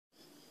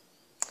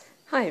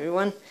Hi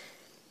everyone,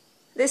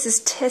 this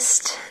is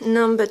test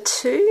number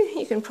 2.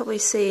 You can probably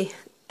see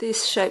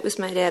this shape was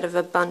made out of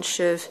a bunch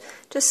of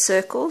just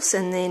circles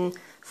and then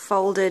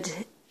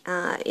folded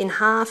in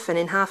half and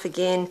in half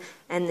again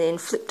and then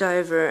flipped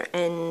over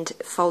and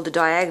folded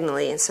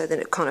diagonally, and so that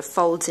it kind of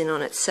folds in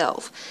on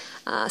itself.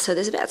 So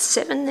there's about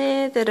 7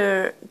 there that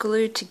are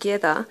glued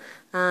together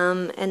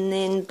and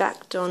then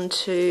backed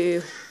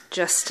onto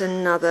just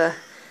another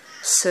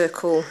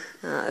circle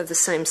of the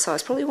same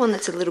size. Probably one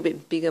that's a little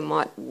bit bigger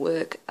might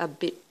work a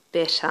bit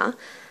better,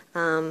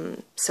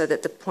 so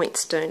that the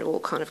points don't all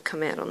kind of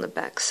come out on the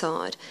back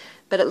side.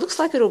 But it looks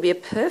like it'll be a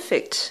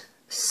perfect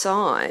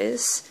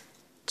size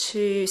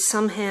to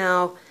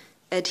somehow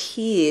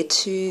adhere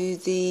to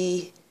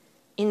the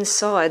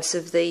insides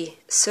of the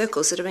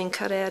circles that have been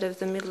cut out of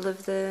the middle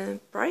of the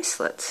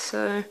bracelets.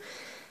 So I'm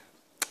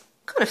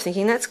kind of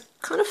thinking that's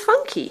kind of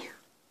funky.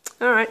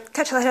 Alright,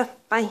 catch you later.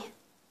 Bye.